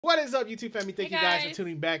What is up, YouTube family? Thank Hey you guys guys for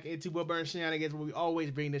tuning back into Will Burn Shenanigans, where we always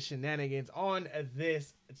bring the shenanigans on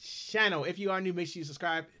this channel. If you are new, make sure you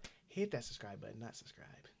subscribe. Hit that subscribe button, not subscribe.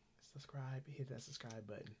 Subscribe, hit that subscribe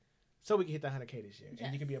button, so we can hit that 100K this year. Yes.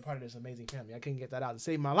 And you can be a part of this amazing family. I couldn't get that out to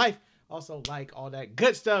save my life. Also, like all that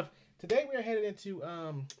good stuff. Today, we're headed into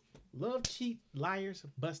Love, Cheat, Liars,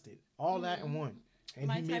 Busted. All that in one. And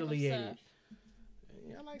My Humiliated.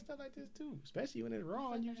 Yeah, I like stuff like this too, especially when it's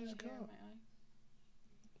raw and you just come.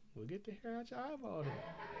 We'll get the hair out your eyeball then.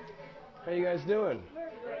 How you guys doing?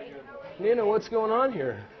 Nina, what's going on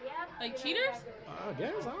here? Like cheaters? I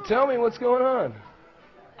guess. Tell me what's going on.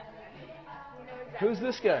 Who's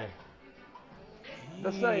this guy?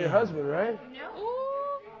 That's not your husband, right?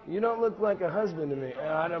 No. You don't look like a husband to me.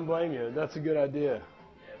 I don't blame you. That's a good idea.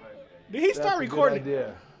 Did he start recording?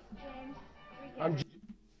 Good idea.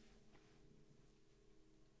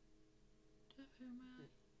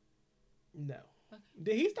 No.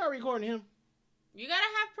 Did he start recording him? You gotta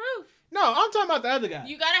have proof. No, I'm talking about the other guy.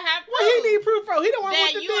 You gotta have proof. What he need proof for? He don't want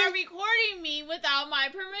that what you are recording me without my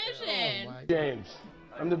permission. Oh my James,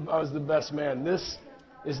 I was the best man. This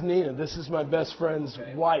is Nina. This is my best friend's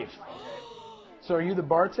wife. So are you the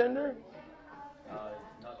bartender?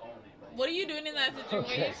 Not only. What are you doing in that situation?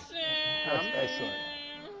 Okay. That's excellent.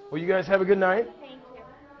 Well, you guys have a good night.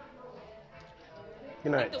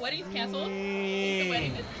 Good I night. think the wedding's canceled. I think the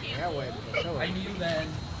wedding is canceled. I knew then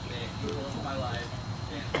that you were into my life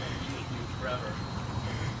and I knew you forever.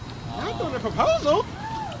 I'm doing a proposal.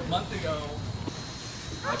 A month ago,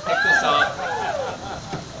 I picked this up,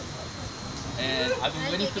 and I've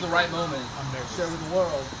been waiting for the right moment to share with the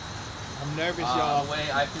world I'm nervous, y'all. the way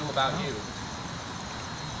I feel about you.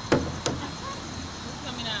 What's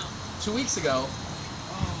coming out? 2 weeks ago,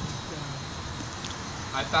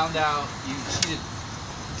 I found out you cheated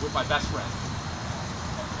with my best friend.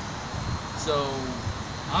 So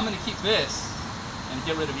I'm gonna keep this and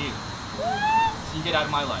get rid of you. So you get out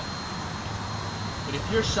of my life. But if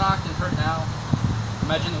you're shocked and hurt now,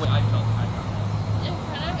 imagine the way I felt when I found out. In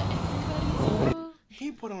front of everybody.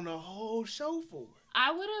 He put on a whole show for her. I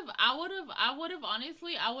would have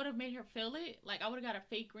honestly, I would have made her feel it. Like I would have got a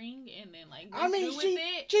fake ring and then like go through with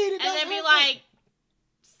it, cheated, and then be like,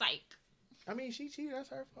 psych. I mean, she cheated. That's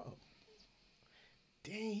her fault.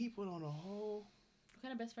 Dang, he put on a whole. What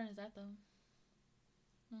kind of best friend is that though?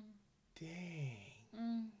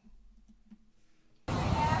 Dang.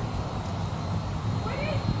 What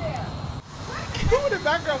is this? Who in the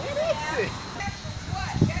background? What is this?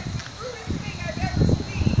 What? That's the rudest thing I've ever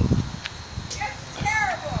seen. That's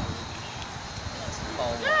terrible.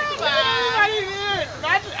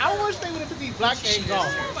 I wish they would have took these black things off.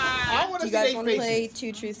 I want Do to you see guys their want to play faces.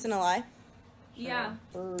 2 Truths and a Lie? Yeah.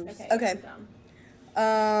 Okay.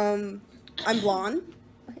 I'm blonde.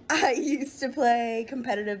 I used to play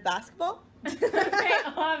competitive basketball.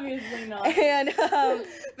 Obviously not. And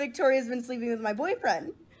Victoria's been sleeping with my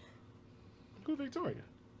boyfriend. Who's Victoria?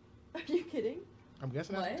 Are you kidding? I'm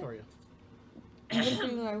guessing that's What? Victoria. You've been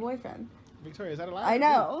sleeping with my boyfriend. Victoria, is that a lie? I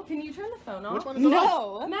know. Can you turn the phone off? Which one is the lie?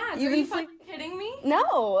 No. Matt, You've are you been sleep- fucking kidding me?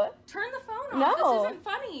 No. Turn the phone off. No. This isn't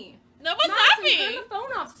funny. No, what's Madison, happening? turn the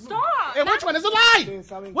phone off. Stop. And which one is a lie?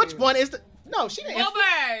 Which one is the? No, she didn't.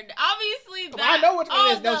 Wilbert, obviously that. I know which one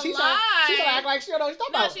it is. No, the she's lie. trying to act like she don't know what she's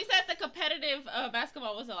talking No, about. she said the competitive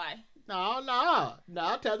basketball was a lie.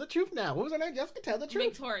 No, tell the truth now. What was her name? Jessica, tell the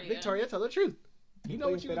truth. Victoria, tell the truth. You know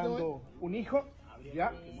what you were doing. Un hijo,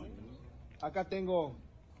 ya. Acá tengo,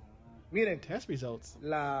 miren, Test results.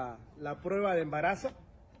 la prueba de embarazo.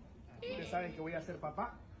 Ustedes saben que voy a ser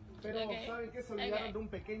papá, pero saben que se olvidaron de un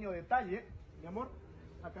pequeño detalle, mi amor.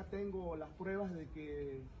 Acá tengo las pruebas de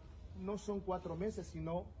que no son 4 meses,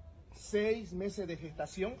 sino 6 meses de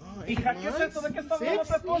gestación. Hija, ¿qué es esto? ¿De qué está hablando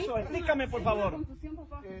tu esposo? Explícame, por favor.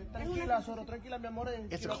 Tranquila, Soro, tranquila, mi amor.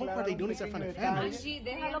 It's a whole part they doing this in front of family. Sí,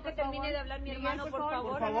 déjalo que termine de hablar mi hermano, por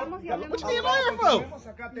favor. What you need a lawyer for?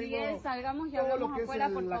 Acá tengo todo lo que es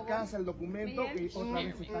la casa, el documento, que otra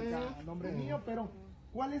vez está acá a nombre mío, pero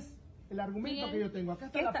 ¿cuál es el argumento que yo tengo? Acá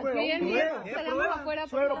está la prueba.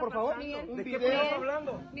 Suegro, por favor, un video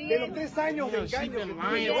de los 3 años de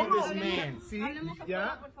engaño que tuve. Sí,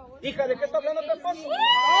 ya. Hija, ¿de qué está hablando tu esposo?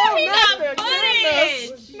 Oh,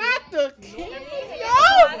 not the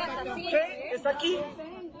 ¿Qué? ¿Está aquí?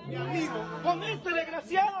 Mi amigo, con este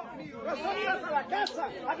desgraciado, no salías a la casa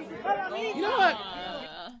a visitar a mí. You know what?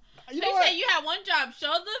 They say you had one job: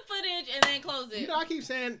 show the footage and then close it. You know, I keep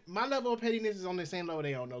saying my level of pettiness is on the same level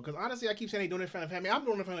they don't know. Because honestly, I keep saying they doing it in front of family. I'm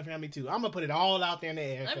doing it in front of family too. I'm gonna put it all out there in the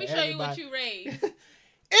air. Let me show you what you raised.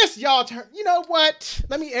 It's y'all turn. You know what?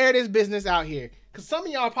 Let me air this business out here. Because some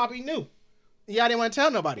of y'all probably knew. Y'all didn't want to tell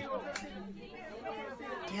nobody.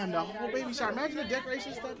 Damn, the whole baby shower. Imagine the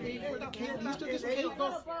decoration stuff paid for the cake. You still get some cake.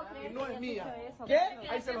 No es mía. ¿Qué?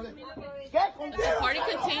 Ahí se lo dejo. ¿Qué? The party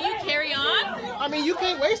continue, carry on. I mean, you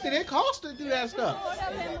can't waste it. It costs to do that stuff.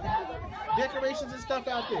 Decorations and stuff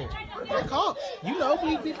out there. It costs. You know,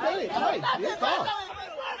 we pay it twice. It costs.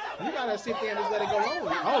 You gotta sit there and just let it go on.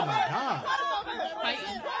 Oh my God.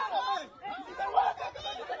 Fighting.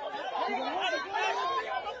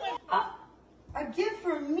 A gift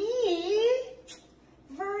for me?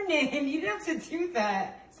 Vernon, you didn't have to do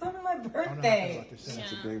that. It's not my birthday.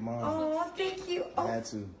 That's a great mom. Oh, thank you. Oh, I had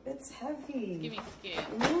to. it's heavy. Give me scared.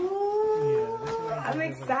 Ooh, I'm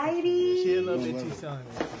excited. She a little bit too son.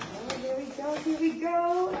 Oh, here we go, here we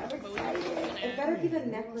go. I'm excited. It better be the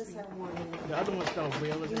necklace I wanted. The other one's so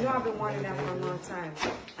real. You know I've been wanting that for a long time.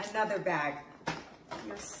 Another bag.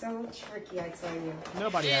 You're so tricky, I tell you.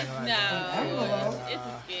 Nobody acting like that. No, it's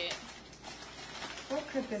a skit. What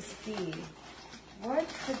could this be? What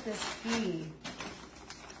could this be?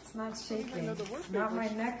 It's not shaking. It's not my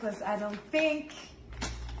necklace, I don't think.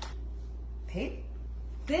 Pete?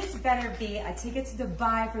 This better be a ticket to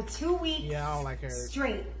Dubai for 2 weeks. Yeah, I don't like her.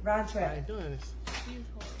 Straight, round trip. I ain't doing this.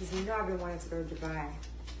 Because you know I've been wanting to go to Dubai.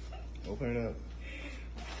 Open it up.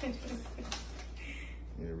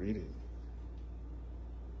 Yeah, read it.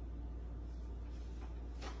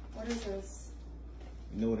 What is this?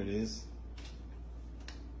 You know what it is?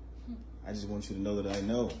 I just want you to know that I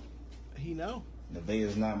know. He know. Nevaeh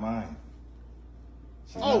is not mine.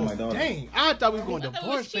 She's not my daughter. Dang. I thought we were going to I thought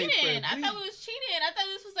divorce we was cheating. papers. I thought we was cheating. I thought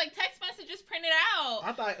this was like text messages printed out.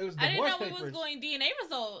 I thought it was I divorce didn't know papers. we was going DNA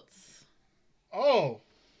results. Oh.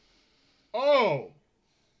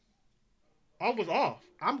 I was off.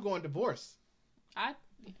 I'm going divorce.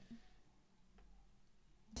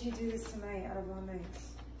 Did you do this tonight out of all nights?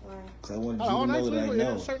 Why? Because I wanted you to know that I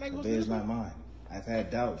know Nevaeh is not mine. I've had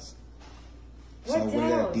doubts. So I went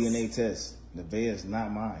that DNA test. Nevaeh is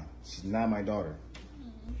not mine. She's not my daughter.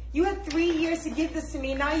 You had 3 years to give this to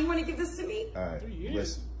me. Now you want to give this to me? All right,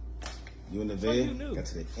 listen. You and Nevaeh got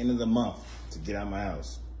to the end of the month to get out of my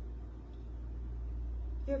house.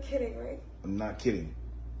 You're kidding, right? I'm not kidding.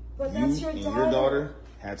 But that's your and daughter. your daughter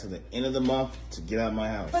had to the end of the month to get out of my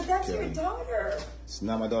house. But that's Kelly. your daughter. It's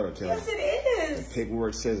not my daughter, Kelly. Yes, it is. The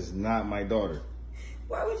paperwork says it's not my daughter.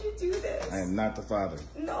 Why would you do this? I am not the father.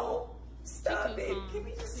 No. Stop it. Can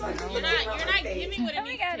we just talk You're not giving what it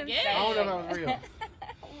needs to get. I don't know if that was real.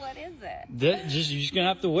 What is it? You're just gonna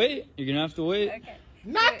have to wait. You're gonna have to wait. Okay.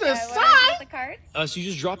 Not the sign. The cards? So you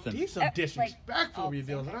just drop them. These some disrespectful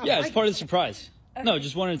reveals. Yeah, it's part of the surprise. Okay. No,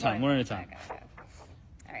 just one at a time. One at a time. Okay.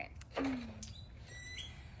 All right.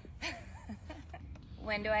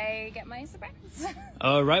 When do I get my surprise?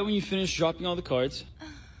 Right when you finish dropping all the cards.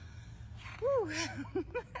 Whew.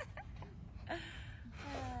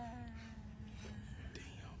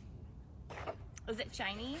 Is it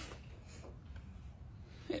shiny?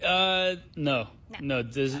 No. No,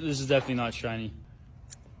 this is definitely not shiny.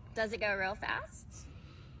 Does it go real fast?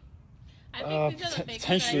 I think these are the fakes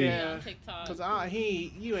potentially. that I see on TikTok. Because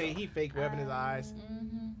he fake rubbing his eyes.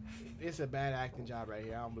 It's a bad acting job right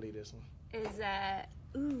here. I don't believe this one. Is it a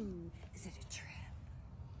trip?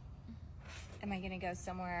 Am I gonna go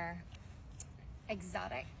somewhere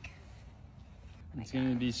exotic? It's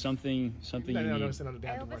gonna be something No, unique. on the I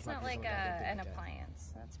damn hope it's not like an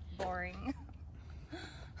appliance. That's boring.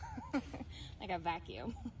 Like a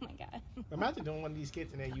vacuum. Oh my god. Imagine doing one of these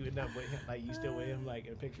skits and then you end up with him, like you still with him, like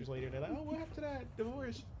in pictures later. They're like, oh, what happened to that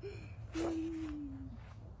divorce?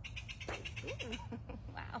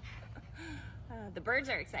 Wow. The birds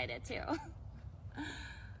are excited too.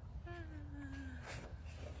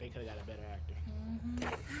 They could have got a better actor.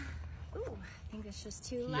 Ooh, I think there's just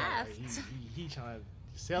two Yeah, left. he trying to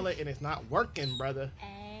sell it and it's not working, brother.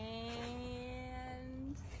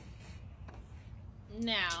 And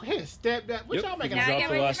now. Hey, step that. What y'all making? Now drop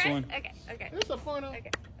the last one. Okay. This is a porno. Okay.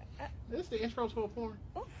 This is the intro to a porn.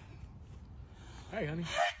 Oh. Hey, honey.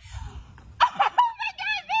 Oh my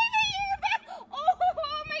god, baby, you're back! Oh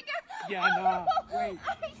my god! Yeah, no, wait.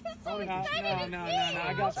 I'm just so excited No, to see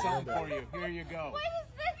I got something for you. Here you go. What is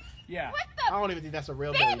this? Yeah. What I don't even think that's a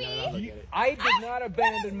real Baby. baby. Now that I look at it. I did not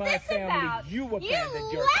abandon my this family. about? You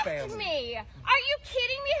abandoned your left family. me. Are you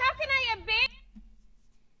kidding me? How can I abandon?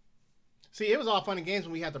 See, it was all fun and games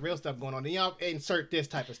when we had the real stuff going on. Then y'all insert this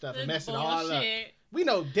type of stuff and mess it all up. Bullshit. We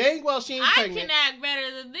know dang well she ain't I pregnant. can act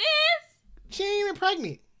better than this. She ain't even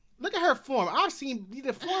pregnant. Look at her form. I've seen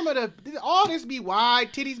the form of all this be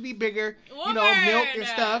wide, titties be bigger, you know, milk and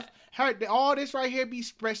stuff. All this right here be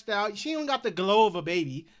stretched out. She don't got the glow of a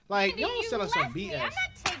baby. Like, y'all selling some BS. I'm not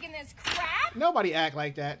taking this crap. Nobody act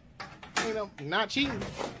like that. You know, not cheating.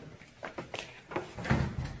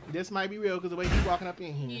 This might be real because the way he's walking up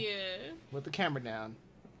in here. Yeah. With the camera down.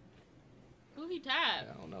 Who he tapped?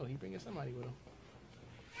 I don't know. He bringing somebody with him.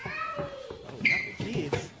 Oh, not the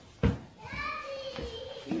kids.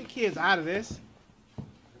 Leave the kids out of this.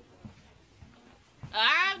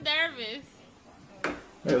 I'm nervous.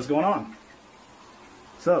 Hey, what's going on?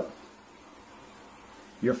 What's up?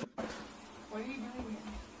 You're fucked. What are you doing here?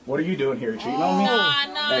 What are you doing here? Cheating on me?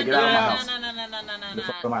 Hey, get out of my house. No.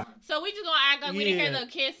 Get my... So we just gonna act like we didn't hear the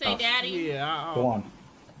kids say daddy? Yeah. Go on.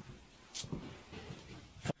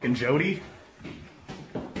 Fucking Jody?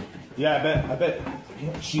 Yeah, I bet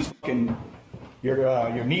she's fucking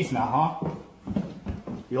your niece now, huh?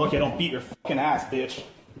 You're lucky I don't beat your fucking ass, bitch.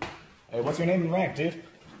 Hey, what's your name and rank, dude?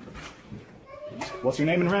 What's your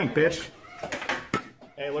name and rank, bitch?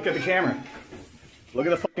 Hey, look at the camera. Look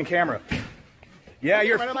at the fucking camera. Yeah,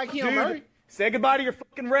 you're like dude. Say goodbye to your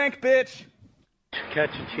fucking rank, bitch.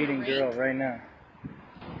 Catch a cheating girl right now.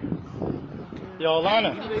 Yo,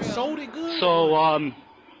 Alana. They sold it good. So,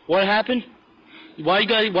 what happened? Why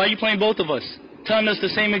are you playing both of us? Telling us the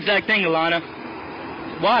same exact thing, Alana.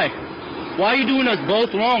 Why? Why are you doing us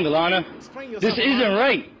both wrong, Alana? This isn't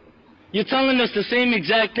right. You're telling us the same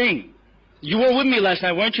exact thing. You were with me last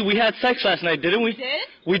night, weren't you? We had sex last night, didn't we? Did?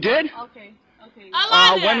 We did? Okay.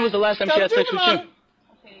 When was the last time she had sex with you?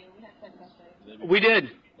 Okay, we had sex last night. We did.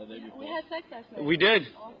 We had sex last night. We did.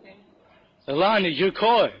 Okay. Alana, you're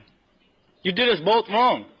caught. You did us both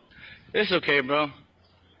wrong. It's okay, bro.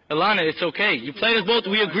 Alana, it's okay. You played us both.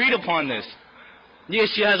 We agreed upon this. Yeah,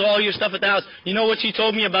 she has all your stuff at the house. You know what she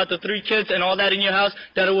told me about the 3 kids and all that in your house?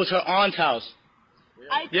 That it was her aunt's house.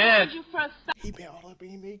 I told you first. He been all up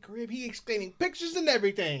in their crib. He explaining pictures and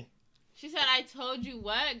everything. She said, I told you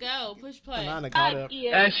what? Go. Push play.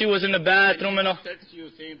 And she was in the bathroom and all. Text you,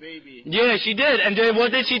 same baby. Yeah, she did. And then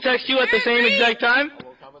what did she text you at the same exact time?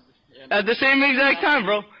 At the same exact time,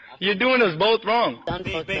 bro. You're doing us both wrong.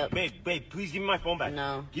 Babe, please give me my phone back.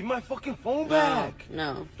 No. Give me my fucking phone back.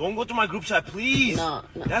 No. Don't go to my group chat, please. No.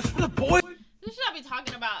 That's for the boys. This should I be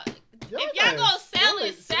talking about. If y'all gonna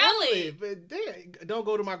sell it. But don't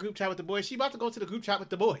go to my group chat with the boys. She about to go to the group chat with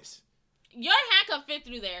the boys. Your hat could fit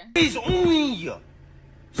through there. Please, only.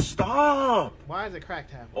 Stop. Why is it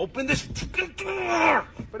cracked half? Open this fucking door.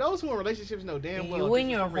 For those who are in relationships know damn well. You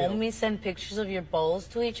and your homies send pictures of your balls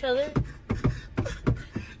to each other?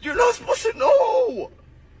 You're not supposed to know.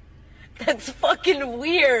 That's fucking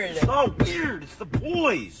weird. It's not weird. It's the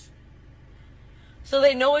boys. So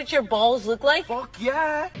they know what your balls look like? Fuck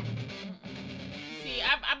yeah. See,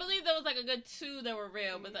 I believe there was like a good 2 that were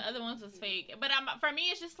real, but the other ones was fake. But for me,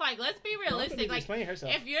 it's just like, let's be realistic. Like,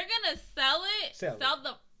 if you're gonna sell it, sell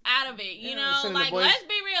the out of it. You know, like let's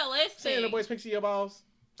be realistic. Sending the boys pictures of your balls.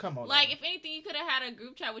 Come on. Like, if anything, you could have had a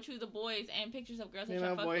group chat with you, the boys, and pictures of girls that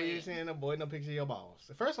you're fucking with. You sending a boy no picture of your balls.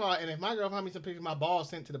 First of all, and if my girl found me some pictures of my balls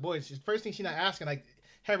sent to the boys, first thing she not asking, like,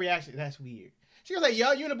 her reaction, that's weird. She was like,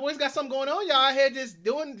 yo, you and the boys got something going on. Y'all out here just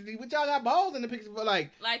doing what y'all got balls in the pictures. But like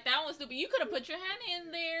that one was stupid. You could have put your hand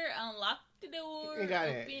in there, unlocked the door, and got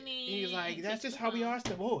it. He was like, that's just how we are as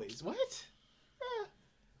the boys. What?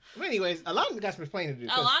 But anyways, Alana got some explaining to do.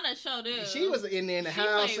 Alana showed up. She was in there in the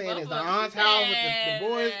house saying it's the aunt's house with the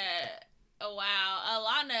boys. Oh, wow.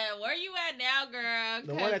 Alana, where you at now, girl?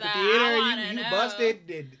 The one at the theater, you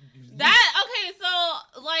busted. Okay,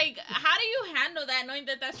 so, like, how do you handle that knowing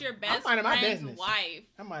that that's your best friend's wife?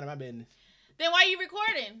 I'm minding my business. Then why are you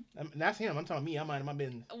recording? That's him. I'm talking me. I'm minding my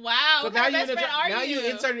business. Wow. What kind of best friend are you? Now you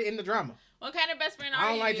inserted in the drama. What kind of best friend are you? I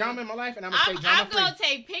don't like drama in my life, and I'm going to say drama free. I'm going to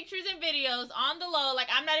take pictures and videos on the low. Like,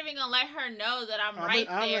 I'm not even going to let her know that I'm right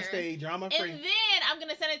there. I'm going to stay drama free. And then I'm going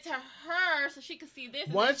to send it to her so she can see this.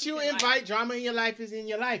 Once you invite drama in your life, is in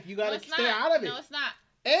your life. You got to stay out of it. No, it's not.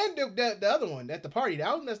 And the other one at the party,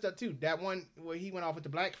 that was messed up too. That one where he went off with the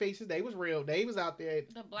black faces, they was real. They was out there.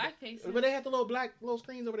 The black faces? But they had the little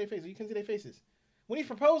screens over their faces. You can see their faces. When he's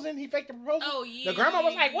proposing, he faked the proposal. Oh, yeah. The grandma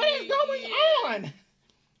was like, what is going on?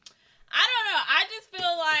 I don't know. I just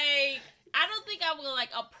feel like I don't think I will like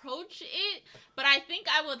approach it, but I think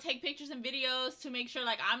I will take pictures and videos to make sure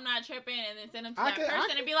like I'm not tripping, and then send them to that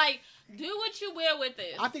person and be like, do what you will with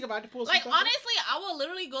this. I think if I had to pull like honestly, I will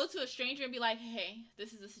literally go to a stranger and be like, hey,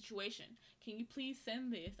 this is the situation. Can you please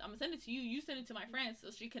send this? I'm gonna send it to you. You send it to my friends so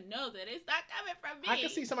she can know that it's not coming from me. I can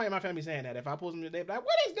see somebody in my family saying that if I pull them today, be like,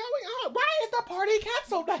 what is going on? Why is the party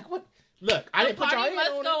canceled? Like what? Look, I didn't put y'all in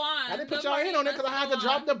on it. I didn't put y'all in on it because I had to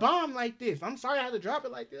drop the bomb like this. I'm sorry I had to drop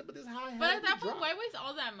it like this, but this is how I had to drop it. But at that point, why waste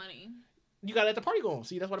all that money? You gotta let the party go on.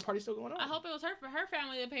 See, that's why the party's still going on. I hope it was for her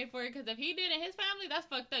family that paid for it, because if he did and his family, that's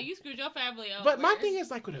fucked up. You screwed your family over. But my thing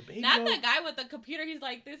is like with a baby. Not the guy with the computer. He's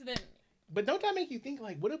like this. Then But don't that make you think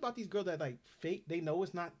like, what about these girls that like fake? They know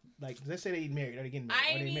it's not like. Let's say they married or they getting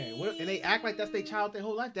married or they married, and they act like that's their child their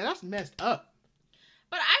whole life. That's messed up.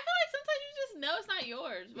 But I feel like sometimes you just know it's not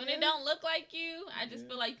yours when it don't look like you. I just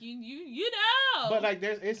feel like you know. But like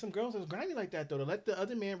there's some girls that's grimy like that though. To let the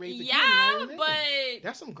other man raise the kid. Yeah, but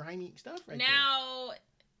that's some grimy stuff right now.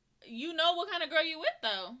 You know what kind of girl you with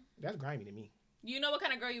though. That's grimy to me. You know what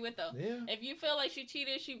kind of girl you with though. Yeah. If you feel like she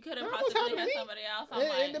cheated, she could have possibly had somebody else. I'm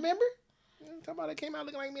like, remember? Talking about it came out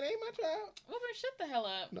looking like me. They ain't my child. Well, then shut the hell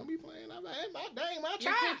up. Don't be playing. I'm like, that ain't my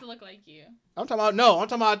child. Your kids look like you. I'm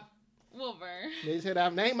talking about. Wilbur. They said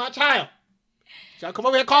I've named my child. Y'all come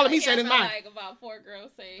over here calling me saying it's mine. Like about 4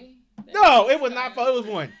 girls say. No, it was not 4. It was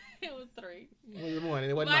 1. It was 3. It was 1.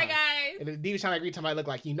 And it wasn't Bye, mine. guys. And the D was trying to agree to somebody look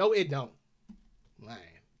like you. No, it don't. Lying.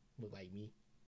 Look like me.